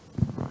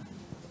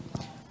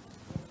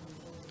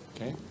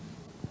 Okay.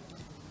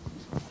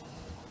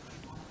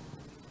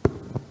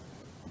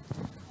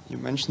 You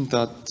mentioned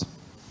that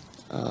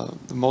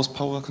the most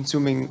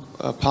power-consuming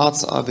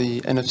parts are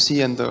the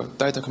NFC and the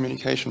data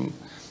communication,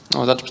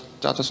 or data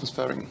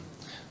transferring.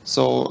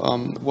 So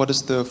what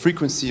is the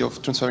frequency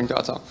of transferring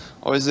data?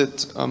 Or is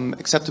it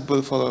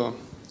acceptable for the,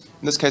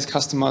 in this case,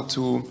 customer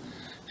to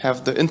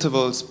have the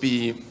intervals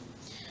be,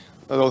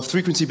 the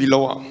frequency be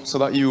lower, so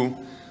that you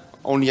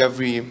only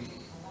every,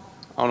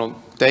 I don't know,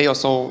 day or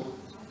so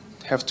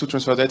have to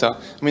transfer data?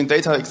 I mean,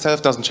 data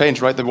itself doesn't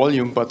change, right, the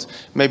volume, but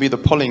maybe the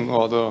polling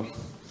or the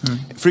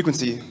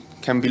frequency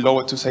can be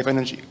lowered to save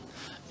energy.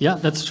 Yeah,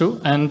 that's true.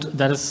 And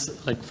that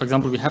is, like, for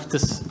example, we have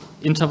this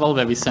interval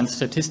where we send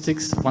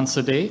statistics once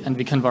a day, and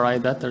we can vary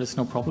that. There is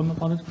no problem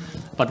about it.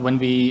 But when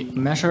we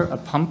measure a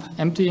pump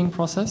emptying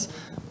process,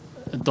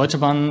 Deutsche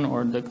Bahn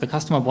or the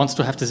customer wants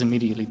to have this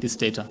immediately, this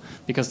data,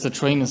 because the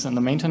train is in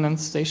the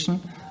maintenance station,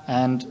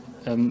 and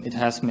it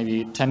has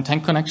maybe 10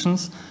 tank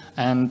connections,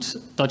 and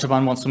Deutsche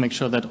Bahn wants to make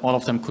sure that all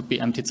of them could be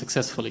emptied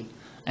successfully.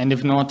 And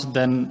if not,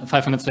 then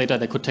 5 minutes later,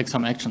 they could take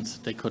some actions.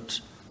 They could,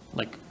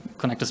 like,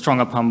 connect a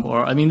stronger pump,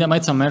 or, I mean, they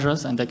made some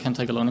measures, and they can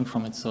take a learning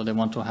from it, so they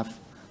want to have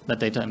that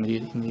data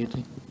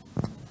immediately.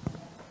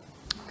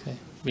 Okay,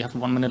 we have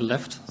 1 minute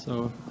left,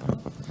 so.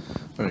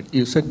 All right.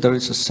 You said there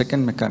is a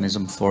second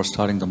mechanism for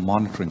starting the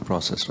monitoring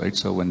process, right?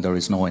 So when there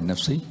is no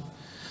NFC?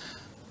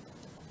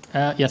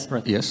 Yes,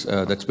 right. Yes,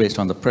 that's based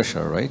on the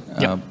pressure, right?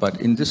 Yeah.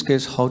 But in this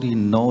case, how do you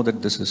know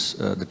that this is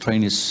the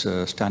train is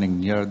standing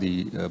near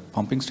the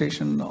pumping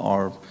station,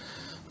 or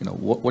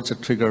what's a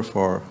trigger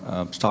for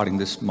starting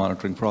this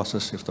monitoring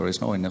process if there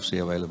is no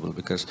NFC available?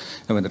 Because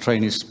when the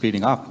train is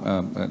speeding up,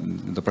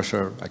 the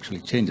pressure actually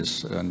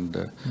changes,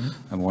 and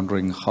I'm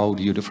wondering, how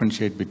do you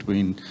differentiate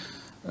between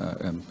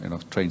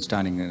train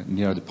standing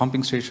near the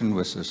pumping station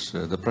versus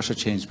the pressure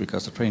change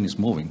because the train is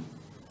moving?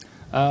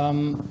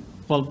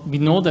 Well, we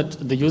know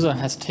that the user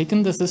has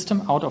taken the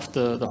system out of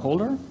the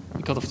holder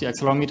because of the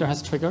accelerometer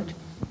has triggered.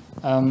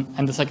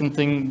 And the second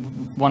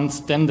thing, once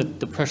then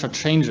the pressure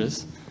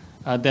changes,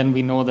 then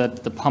we know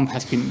that the pump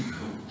has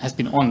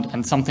been on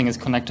and something is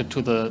connected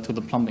to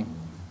the plumbing.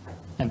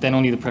 And then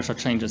only the pressure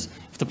changes.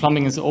 If the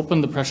plumbing is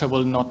open, the pressure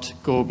will not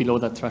go below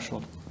that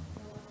threshold.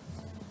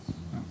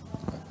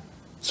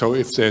 So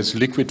if there's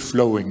liquid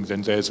flowing,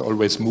 then there's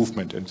always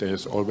movement, and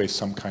there's always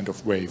some kind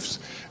of waves.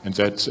 And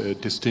that's a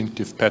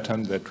distinctive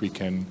pattern that we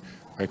can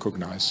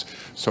recognize.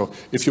 So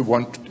if you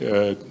want,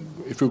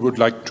 if you would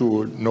like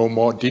to know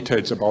more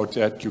details about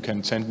that, you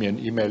can send me an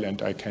email,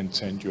 and I can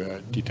send you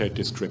a detailed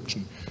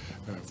description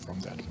from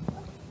that.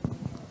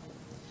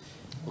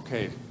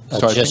 Okay.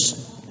 So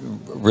just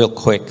real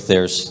quick,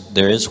 there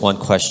is one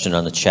question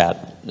on the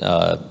chat.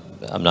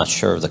 I'm not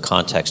sure of the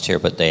context here,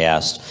 but they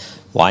asked,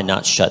 why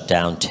not shut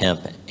down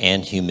temp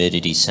and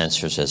humidity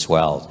sensors as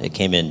well? It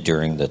came in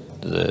during the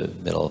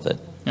middle of it.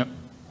 Yep.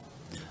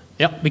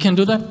 Yeah, we can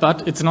do that,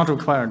 but it's not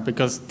required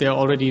because they're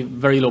already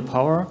very low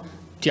power.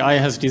 TI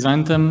has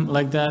designed them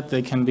like that.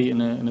 They can be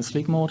in a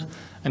sleep mode,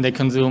 and they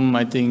consume,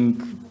 I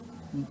think,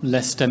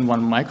 less than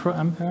 1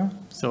 microampere.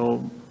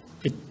 So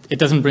it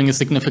doesn't bring a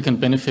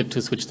significant benefit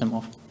to switch them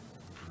off.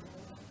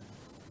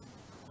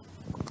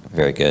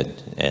 Very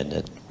good.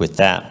 And with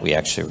that, we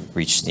actually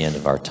reached the end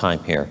of our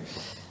time here.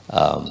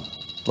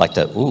 Like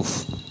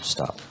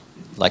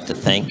to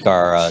thank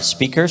our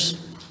speakers.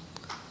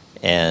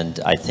 And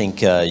I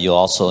think you'll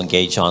also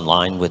engage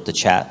online with the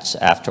chats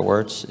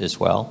afterwards as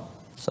well.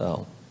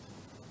 So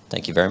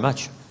thank you very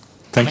much.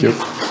 Thank you.